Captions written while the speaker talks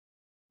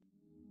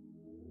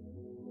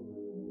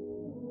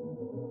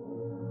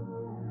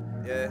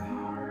Yeah,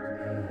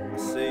 I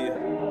see you.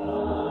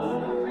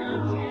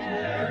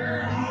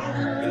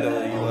 You know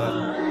who you are.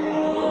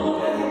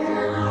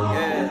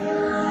 Yeah.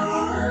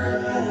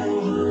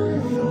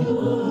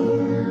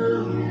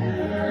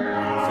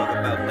 Talk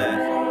about that.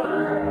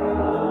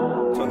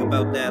 Talk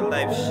about that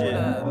life shit.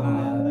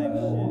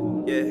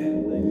 Yeah.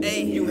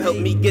 Hey, you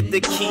helped me get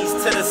the keys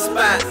to the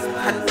spot.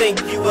 I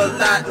thank you a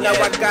lot. Now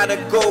I gotta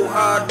go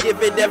hard,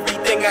 give it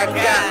everything I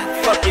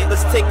got. Fuck it,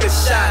 let's take a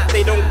shot.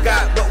 They don't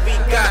got what we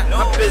got.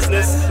 My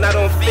business, not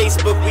on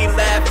Facebook. We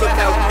laugh, look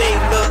how they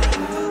look.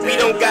 We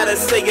don't gotta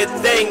say a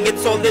thing,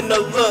 it's all in the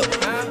look.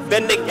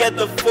 Been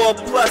together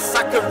 4+,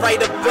 I could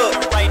write a book.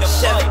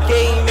 Chef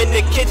game in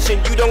the kitchen,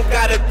 you don't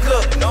gotta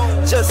cook.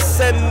 Just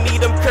send me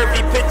them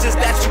curvy pictures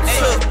that you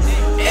took.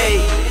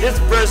 Ayy, this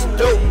verse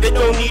dope, it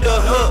don't need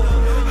a hook.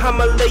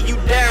 I'ma lay you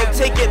down,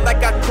 take it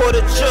like I caught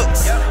a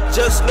jukes.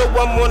 Just know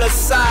I'm on the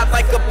side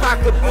like a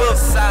pocketbook.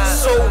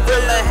 So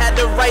real, I had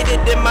to write it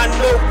in my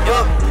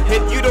notebook.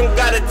 And you don't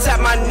gotta tap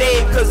my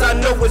name, cause I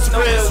know it's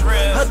real.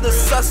 Other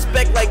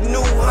suspect like new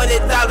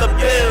 $100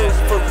 bills,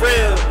 for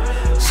real.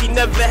 She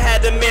never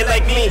had a man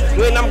like me.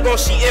 When I'm gone,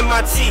 she in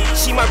my tea.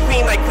 She my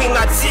queen like Queen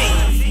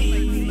Latifah.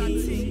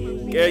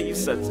 Girl, you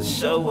such a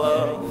show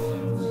off.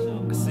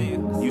 I see you.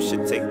 You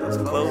should take those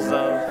clothes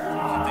off.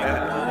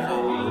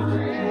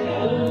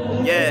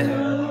 Yeah.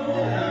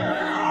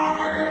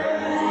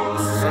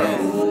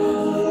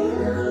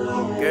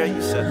 Girl,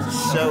 you such a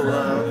show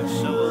off.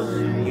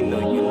 You know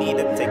you need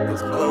to take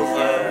those clothes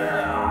off.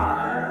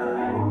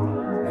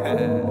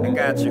 I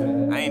got you.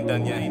 I ain't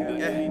done yet.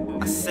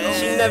 I said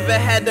she never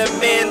had a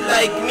man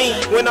like me.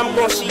 When I'm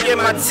gone, she in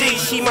my tea.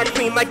 She my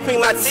queen like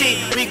Queen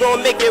Latifah. We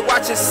gon' make it,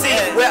 watch and see.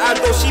 Where I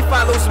go, she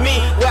follows me.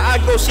 Where I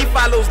go, she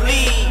follows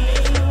lead.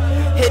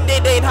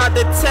 It ain't hard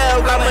to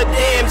tell, I'm a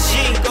damn G.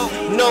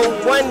 No,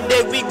 one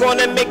day we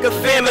gonna make a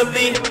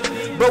family,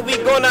 but we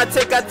gonna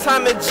take our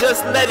time and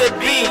just let it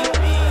be.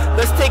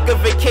 Let's take a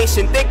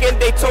vacation, thinking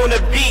Daytona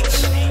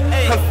Beach.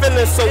 I'm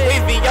feeling so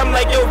wavy, I'm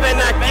like yo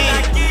Venaki.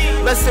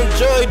 Let's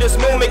enjoy this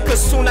moment,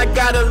 cause soon I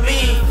gotta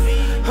leave.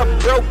 A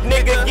broke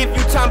nigga give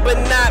you time, but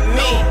not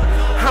me.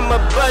 I'm a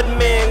bud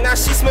man, now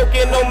she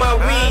smoking on my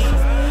weed.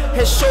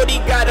 And shorty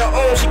got her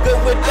own, she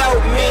good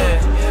without me.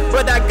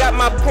 But I got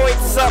my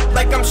points up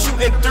like I'm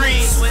shooting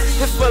threes.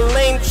 If a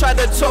lame try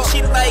to talk,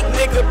 she like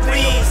nigga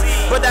please.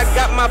 But I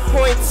got my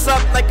points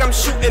up like I'm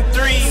shooting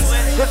threes.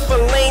 If a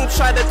lame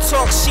try to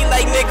talk, she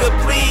like nigga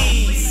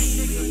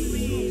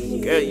please.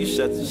 Girl, you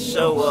shut the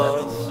show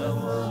off.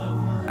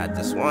 I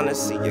just wanna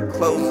see your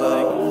clothes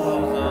off.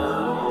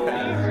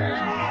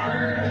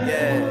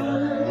 Yeah,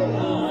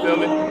 feel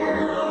me?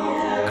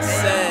 I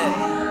said,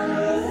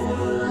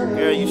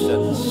 girl, you shut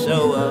the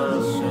show off.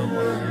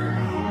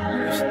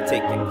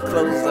 Take your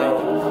clothes off.